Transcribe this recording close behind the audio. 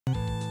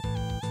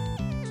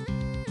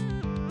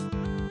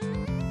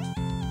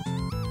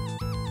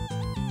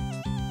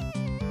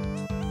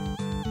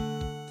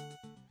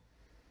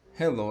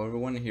Hello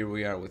everyone, here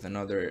we are with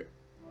another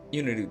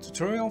Unity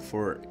tutorial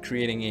for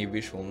creating a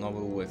visual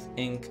novel with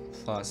Ink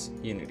plus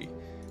Unity.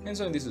 And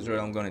so in this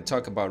tutorial I'm going to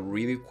talk about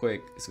really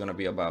quick, it's going to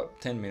be about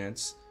 10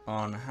 minutes,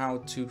 on how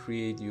to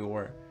create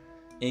your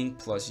Ink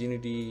plus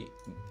Unity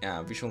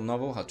visual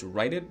novel, how to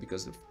write it,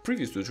 because the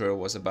previous tutorial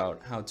was about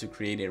how to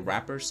create a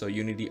wrapper so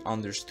Unity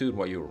understood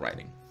what you were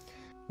writing.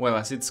 Well,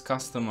 as it's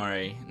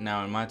customary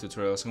now in my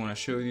tutorials, I'm going to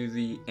show you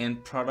the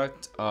end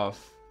product of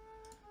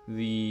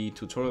the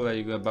tutorial that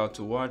you're about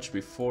to watch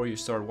before you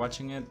start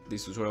watching it.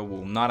 This tutorial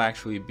will not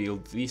actually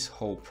build this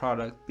whole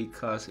product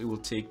because it will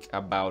take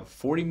about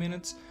 40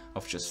 minutes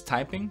of just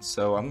typing,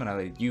 so I'm gonna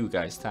let you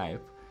guys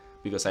type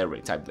because I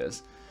already typed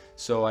this.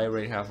 So I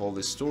already have all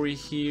the story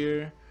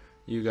here.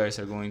 You guys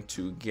are going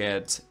to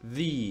get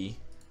the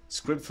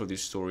script for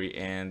this story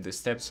and the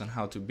steps on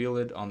how to build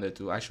it on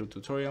the actual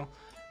tutorial,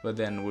 but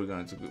then we're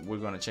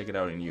gonna check it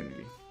out in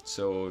Unity.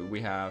 So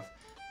we have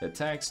the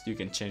text. You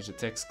can change the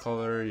text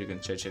color, you can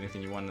change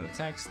anything you want in the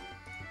text.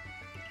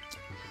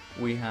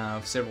 We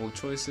have several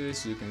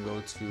choices. You can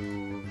go to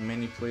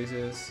many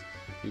places,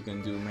 you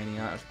can do many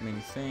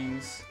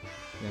things.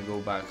 You can go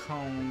back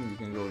home, you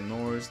can go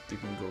north, you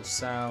can go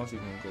south, you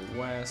can go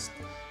west,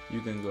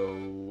 you can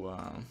go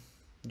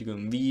you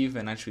can leave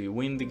and actually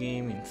win the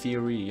game in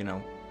theory, you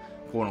know,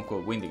 quote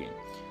unquote win the game.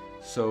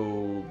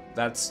 So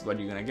that's what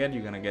you're gonna get.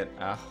 You're gonna get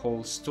a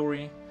whole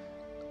story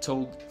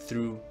told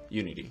through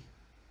Unity.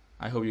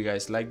 I hope you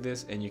guys like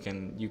this and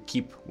you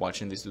keep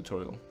watching this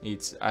tutorial.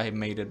 I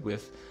made it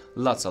with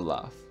lots of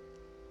love.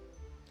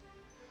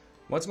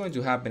 What's going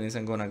to happen is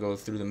I'm gonna go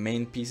through the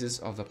main pieces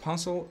of the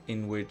puzzle,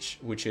 in which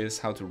is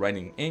how to write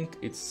in ink.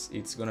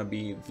 It's gonna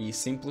be the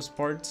simplest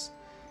parts,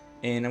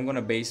 and I'm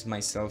gonna base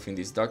myself in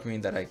this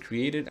document that I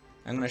created.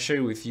 I'm gonna share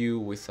it with you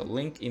with a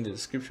link in the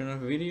description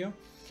of the video.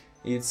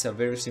 It's a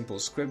very simple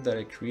script that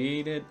I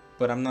created,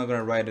 but I'm not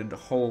gonna write it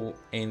whole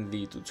in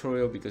the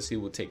tutorial because it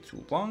will take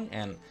too long,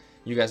 and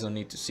you guys don't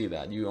need to see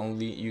that. You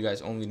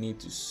guys only need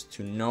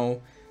to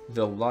know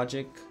the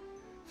logic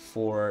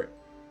for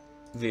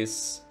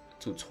this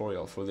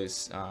tutorial, for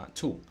this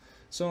tool.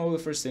 So the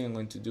first thing I'm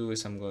going to do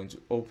is I'm going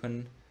to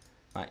open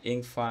my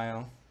ink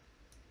file.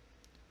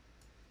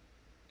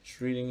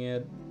 Just reading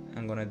it.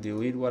 I'm gonna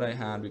delete what I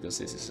had because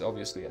this is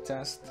obviously a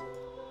test.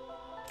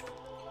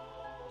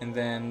 And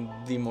then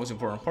the most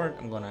important part,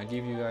 I'm gonna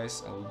give you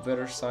guys a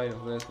better side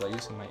of this by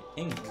using my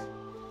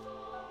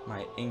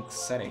ink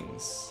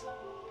settings.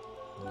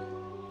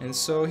 And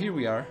so here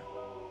we are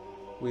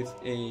with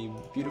a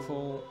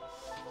beautiful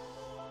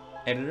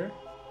editor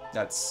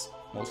that's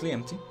mostly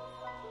empty,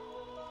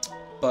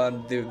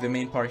 but the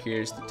main part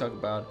here is to talk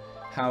about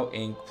how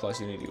Ink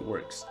plus Unity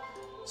works.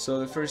 So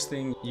the first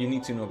thing you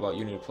need to know about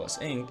Unity plus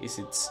Ink is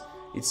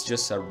it's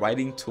just a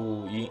writing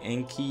tool.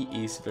 Inky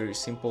is very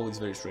simple, it's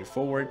very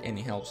straightforward, and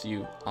it helps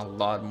you a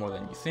lot more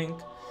than you think.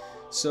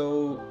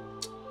 So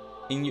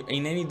in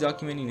any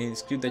document, in any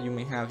script that you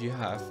may have, you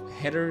have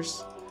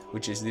headers,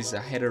 which is this is a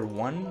header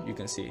 1, you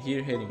can see it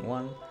here, heading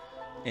 1,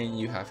 and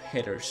you have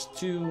headers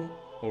 2,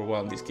 or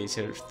well in this case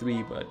headers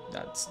 3, but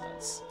that's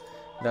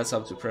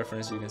up to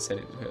preference. You can set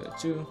it to header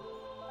 2.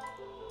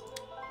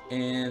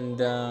 And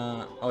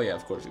oh yeah,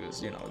 of course,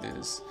 because you know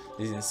this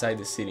is inside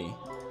the city,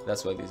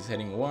 that's why this is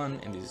heading 1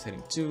 and this is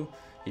heading 2.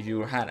 If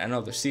you had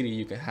another city,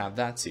 you could have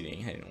that city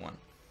in heading 1.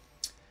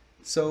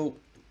 So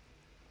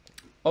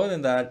other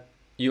than that,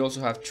 you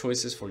also have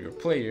choices for your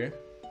player.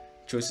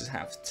 Choices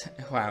have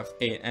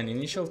an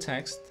initial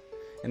text,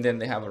 and then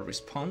they have a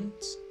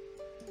response,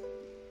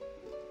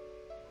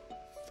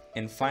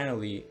 and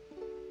finally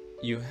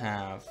you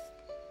have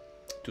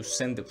to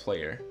send the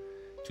player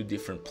to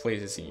different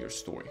places in your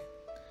story.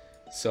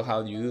 So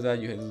how do you do that?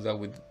 You do that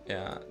with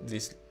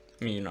this.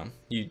 I mean, you know,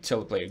 you tell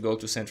the player go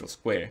to Central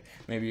Square.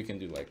 Maybe you can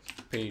do like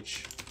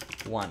page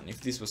 1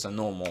 if this was a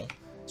normal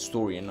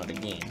story and not a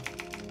game.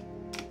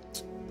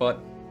 But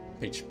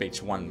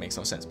page 1 makes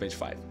no sense. Page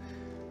 5.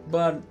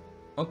 But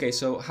okay,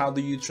 so how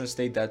do you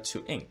translate that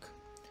to ink?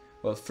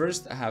 Well,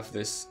 first I have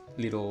this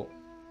little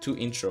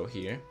intro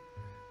here.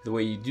 The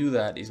way you do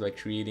that is by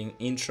creating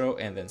intro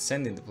and then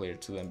sending the player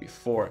to them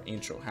before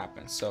intro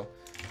happens. So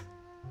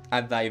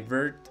a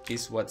divert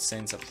is what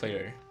sends a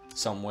player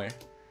somewhere,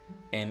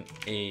 and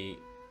a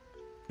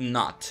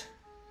not,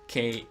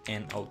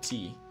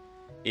 K-N-O-T,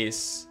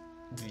 is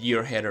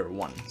your header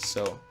 1.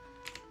 So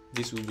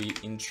this will be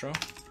intro.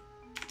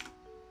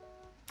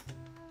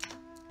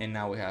 And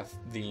now we have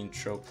the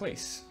intro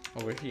place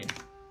over here.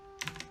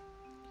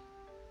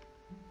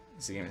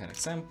 This is an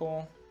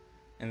example.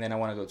 And then I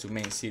want to go to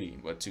main city.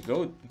 But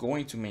to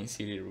going to main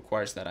city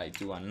requires that I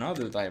do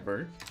another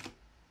divert.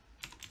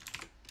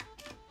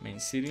 Main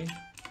city.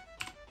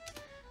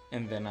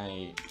 And then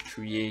I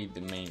create the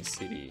main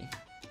city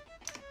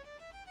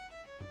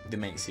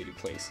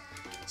place.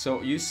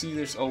 So you see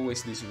there's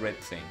always this red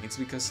thing. It's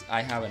because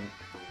I haven't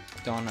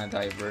done a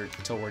divert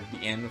toward the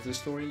end of the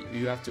story.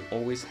 You have to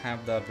always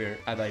have a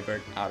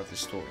divert out of the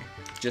story,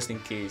 just in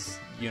case,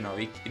 you know,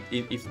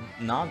 if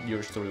not,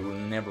 your story will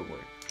never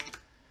work.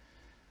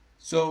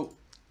 So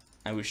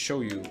I will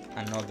show you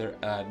another,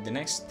 the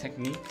next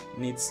technique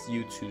needs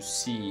you to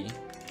see.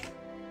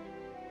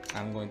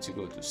 I'm going to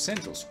go to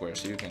central square,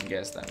 so you can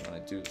guess that I'm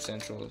going to do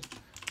central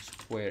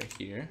square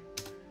here,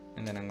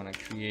 and then I'm going to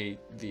create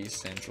the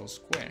central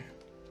square.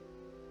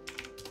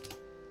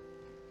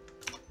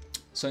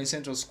 So in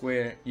central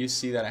square, you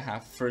see that I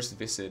have first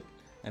visit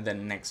and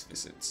then next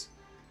visits.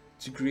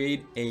 To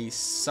create a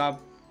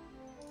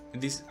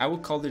this I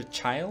would call it a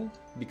child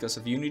because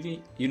of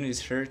Unity.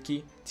 Unity's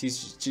hierarchy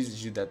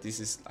teaches you that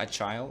this is a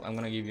child. I'm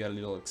gonna give you a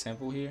little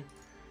example here.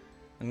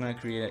 I'm gonna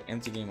create an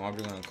empty game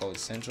object. I'm gonna call it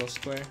central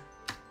square.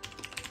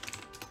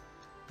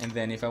 And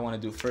then if I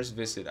want to do first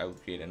visit, I would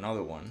create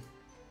another one,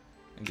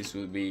 and this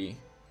will be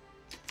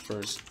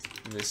first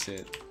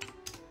visit.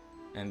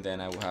 And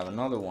then I will have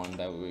another one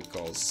that we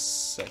call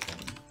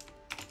second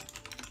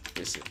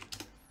visit.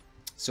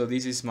 So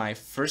this is my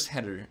first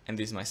header and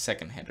this is my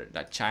second header,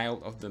 that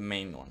child of the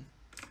main one.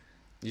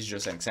 This is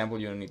just an example,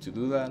 you don't need to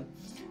do that.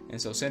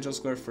 And so central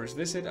square first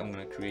visit, I'm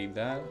gonna create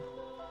that.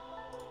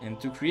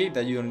 And to create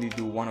that, you only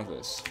do one of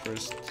those,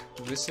 first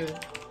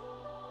visit.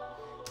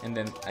 And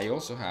then I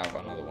also have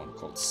another one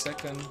called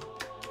second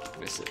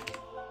visit.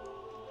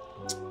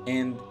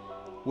 And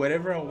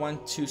whenever I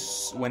want to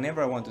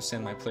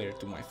send my player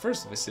to my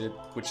first visit,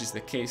 which is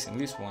the case in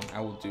this one,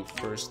 I will do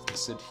first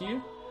visit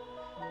here.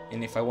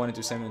 And if I wanted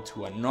to send them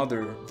to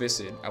another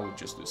visit, I would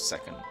just do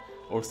second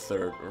or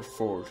third or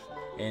fourth.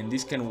 And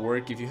this can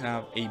work if you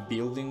have a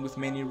building with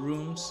many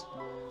rooms.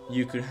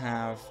 You could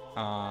have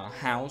a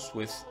house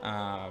with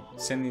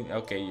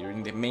okay, you're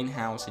in the main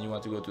house and you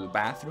want to go to the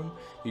bathroom,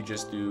 you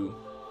just do,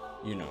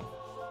 you know,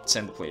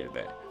 send the player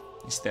there.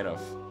 Instead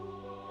of,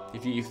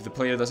 if the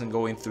player doesn't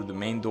go in through the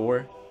main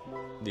door,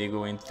 they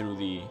go in through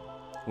the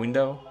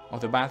window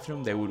of the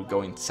bathroom, they would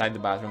go inside the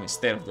bathroom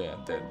instead of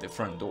the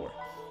front door.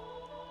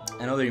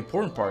 Another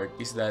important part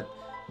is that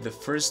the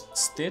first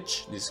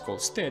stitch, this is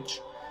called stitch,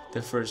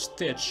 the first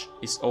stitch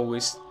is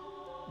always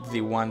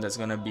the one that's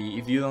gonna be,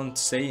 if you don't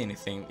say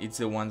anything, it's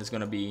the one that's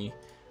gonna be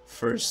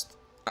first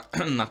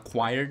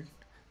acquired,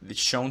 it's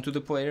shown to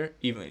the player,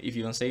 even if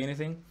you don't say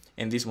anything,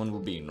 and this one will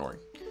be ignored.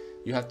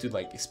 You have to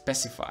like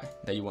specify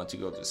that you want to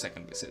go to the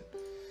second visit.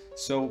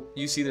 So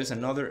you see there's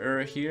another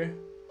error here.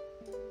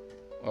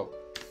 Oh,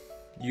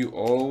 you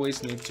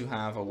always need to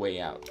have a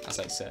way out, as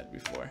I said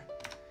before.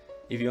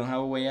 If you don't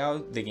have a way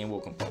out, the game will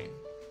complain.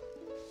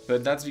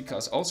 But that's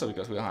also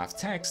because we don't have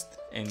text,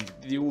 and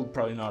you will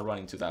probably not run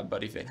into that,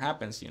 but if it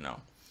happens, you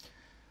know.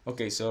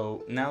 Okay,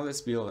 so now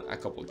let's build a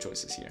couple of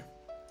choices here.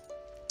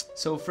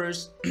 So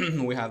first,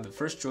 we have the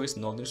first choice,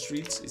 Northern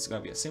Streets. It's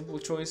gonna be a simple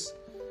choice.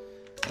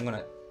 I'm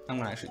gonna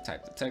actually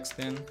type the text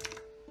in,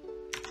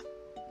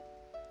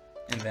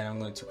 and then I'm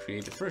going to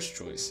create the first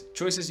choice.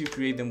 Choices, you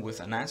create them with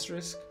an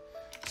asterisk.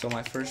 So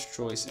my first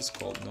choice is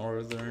called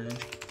Northern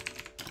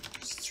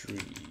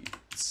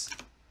Streets,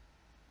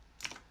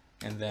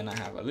 and then I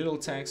have a little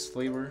text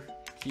flavor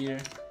here,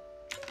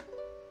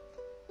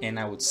 and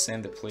I would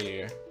send the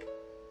player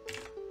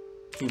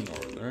to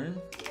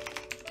Northern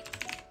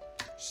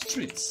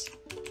Streets.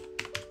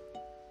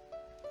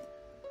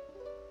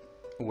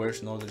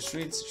 Where's Northern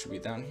Streets? It should be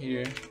down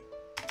here.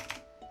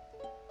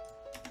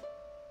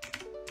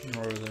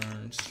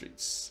 Northern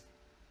Streets.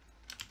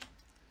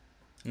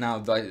 Now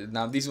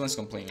this one's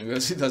complaining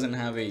because it doesn't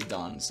have a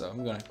done, so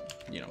I'm gonna,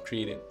 you know,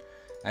 create it.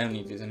 I don't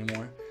need this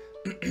anymore.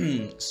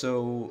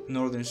 So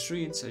Northern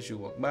Streets, I should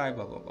walk by,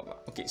 blah blah blah blah.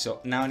 Okay, so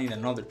now I need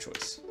another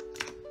choice.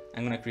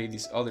 I'm gonna create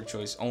this other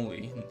choice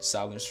only,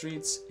 Southern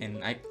Streets,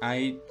 and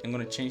I'm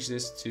gonna change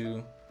this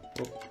to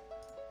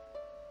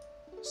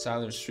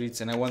Southern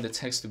Streets, and I want the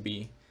text to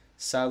be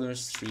Southern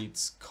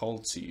Streets call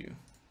to you.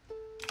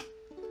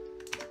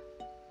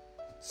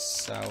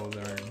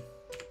 Southern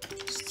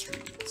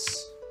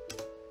Streets.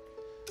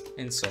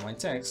 And so my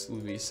text will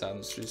be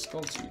Southern Streets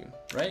call to you,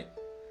 right?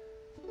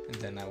 And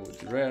then I would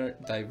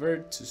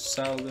divert to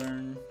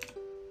Southern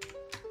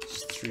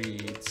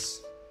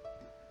Streets.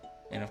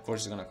 And of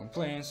course it's gonna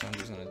complain, so I'm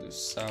just gonna do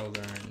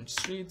Southern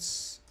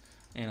Streets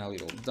and a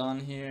little done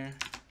here.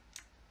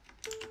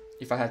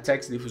 If I had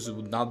text, this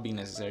would not be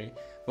necessary.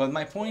 But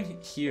my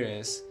point here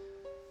is,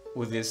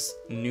 with this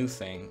new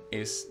thing,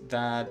 is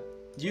that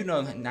you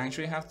don't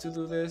actually have to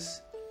do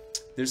this.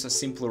 There's a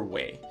simpler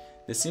way.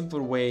 The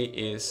simpler way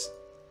is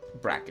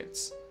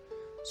brackets.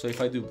 So if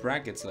I do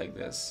brackets like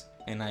this,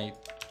 and I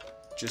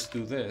just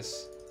do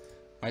this,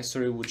 my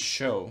story would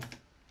show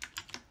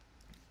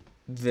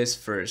this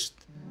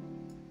first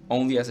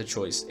only as a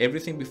choice.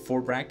 Everything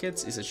before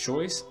brackets is a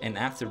choice, and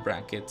after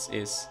brackets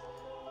is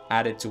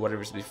added to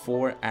whatever's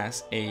before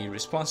as a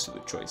response to the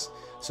choice.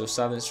 So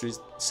Southern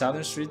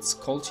Streets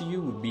call to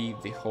you would be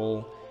the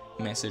whole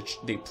message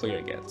the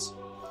player gets.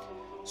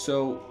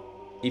 So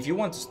if you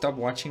want to stop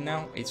watching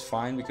now, it's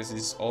fine, because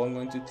this is all I'm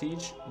going to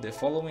teach. The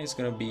following is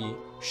going to be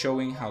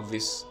showing how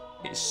this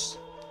is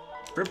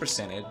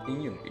represented in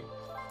Unity.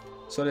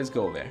 So let's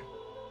go there.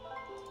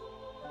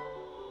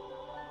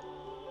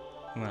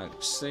 I'm going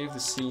to save the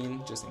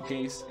scene just in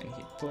case and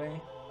hit play.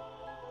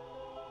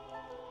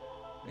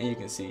 And you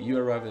can see you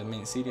arrive at the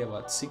main city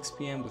about 6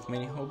 p.m. with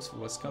many hopes for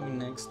what's coming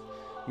next.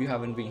 You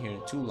haven't been here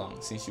too long,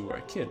 since you were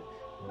a kid.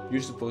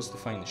 You're supposed to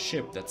find a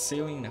ship that's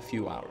sailing in a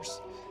few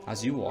hours.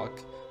 As you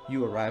walk,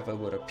 you arrive at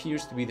what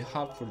appears to be the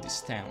hub for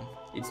this town.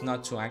 It's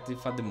not too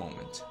active at the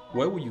moment.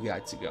 Where would you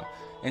like to go?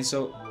 And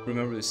so,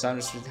 remember, the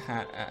Southern Street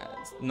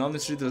Northern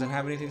Street doesn't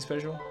have anything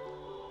special,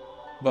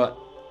 but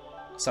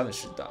Southern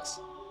Street does.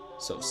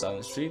 So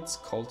Southern Street's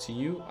called to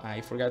you.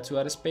 I forgot to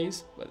add a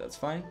space, but that's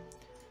fine.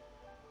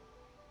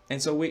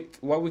 And so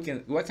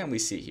what can we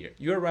see here?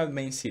 You arrive at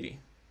main city.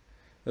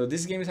 So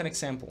this game is an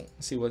example.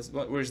 See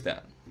where's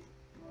that?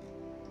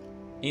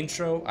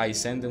 Intro. I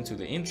send them to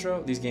the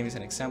intro. This game is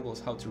an example of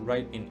how to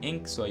write in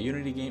ink so a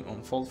Unity game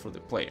unfolds for the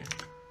player.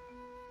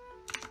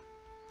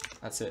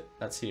 That's it.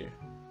 That's here.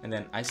 And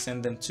then I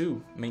send them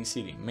to main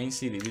city. Main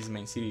city. This is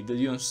main city.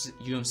 You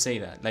don't say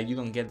that. Like, you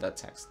don't get that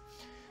text.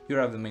 You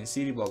arrive at the main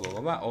city. Blah blah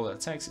blah blah. All that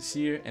text is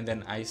here. And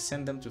then I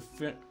send them to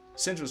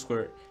Central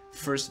Square.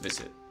 First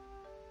visit.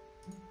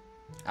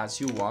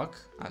 As you walk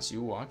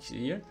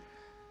here.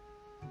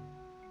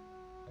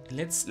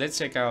 Let's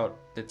check out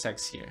the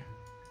text here.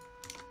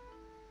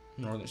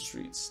 Northern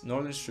streets.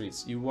 Northern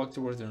streets. You walk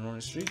towards the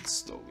northern streets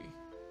slowly.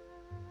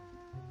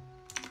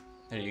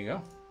 There you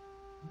go.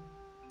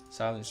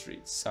 Southern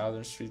streets.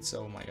 Southern streets.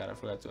 Oh my god, I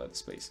forgot to add the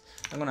space.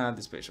 I'm gonna add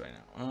the space right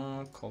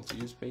now. Call to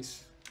use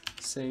space.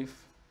 Save.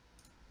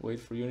 Wait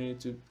for Unity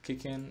to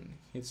kick in.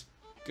 Hit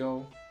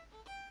go.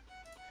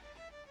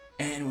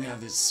 And we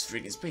have this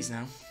freaking space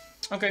now.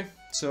 Okay,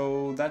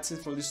 so that's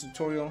it for this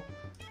tutorial.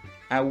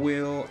 I'm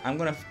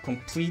gonna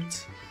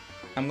complete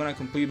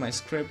my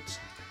script.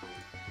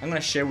 I'm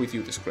gonna share with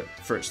you the script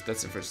first.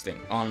 That's the first thing.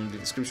 On the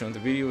description of the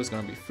video, it's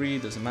gonna be free,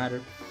 doesn't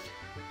matter.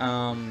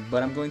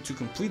 But I'm going to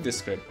complete the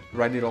script,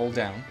 write it all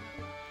down,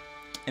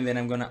 and then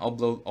I'm gonna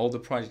upload all the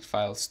project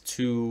files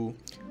to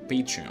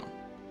Patreon.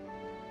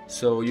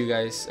 So you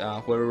guys,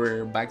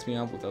 whoever backs me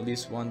up with at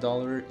least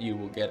 $1, you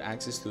will get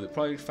access to the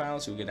project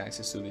files. You'll get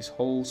access to this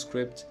whole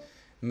script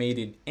made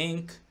in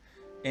ink.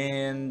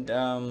 And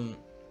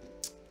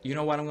you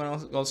know what I'm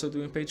gonna also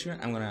do in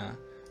Patreon? I'm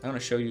gonna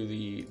show you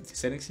the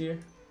settings here,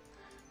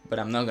 but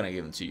I'm not gonna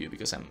give them to you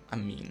because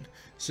I'm mean.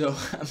 So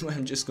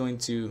I'm just going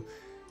to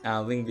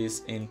link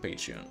this in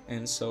Patreon.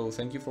 And so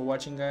thank you for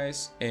watching,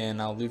 guys,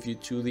 and I'll leave you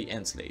to the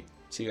end slate.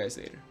 See you guys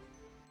later.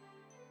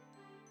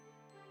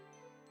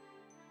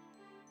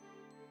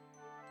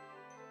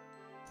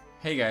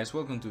 Hey guys,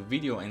 welcome to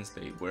Video End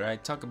State, where I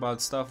talk about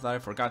stuff that I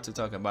forgot to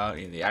talk about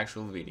in the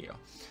actual video.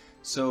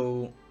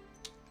 So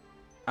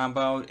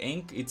about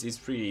ink, it's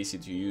pretty easy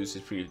to use,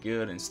 it's pretty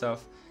good and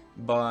stuff,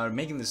 but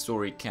making the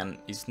story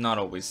is not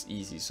always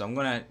easy. So I'm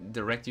gonna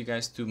direct you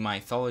guys to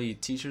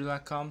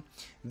mythologyteacher.com.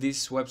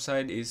 This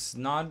website is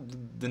not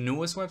the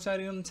newest website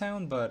in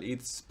town, but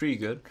it's pretty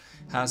good.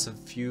 Has a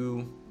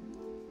few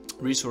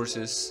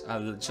resources,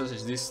 such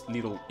as this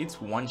little, it's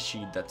one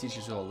sheet that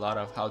teaches you a lot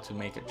of how to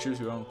make a choose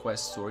your own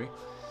quest story.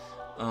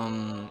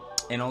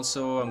 And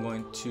also I'm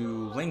going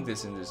to link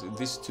these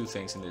two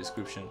things in the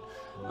description.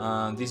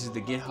 This is the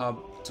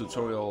GitHub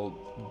tutorial,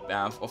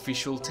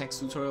 official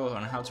text tutorial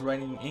on how to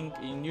write in ink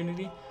in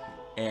Unity,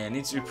 and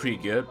it's pretty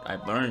good. I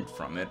learned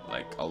from it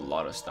like a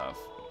lot of stuff,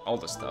 all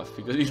the stuff,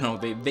 because you know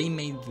they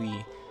made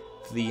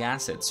the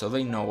assets, so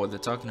they know what they're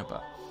talking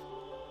about.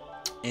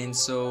 And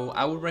so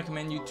I would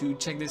recommend you to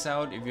check this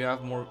out if you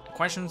have more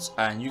questions,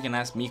 and you can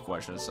ask me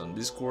questions on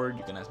Discord,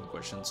 you can ask me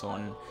questions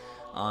on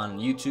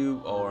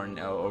YouTube or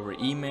over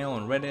email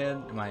on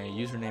Reddit. My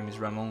username is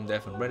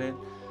RamonDev on Reddit.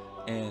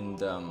 And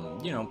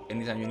you know,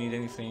 anytime you need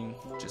anything,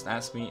 just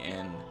ask me.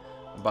 And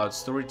about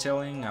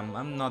storytelling,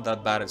 I'm not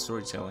that bad at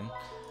storytelling,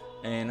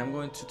 and I'm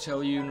going to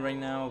tell you right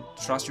now,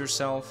 trust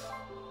yourself,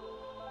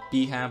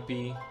 be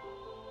happy,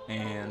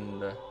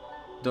 and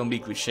don't be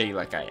cliche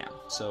like I am.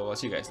 So I'll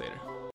see you guys later.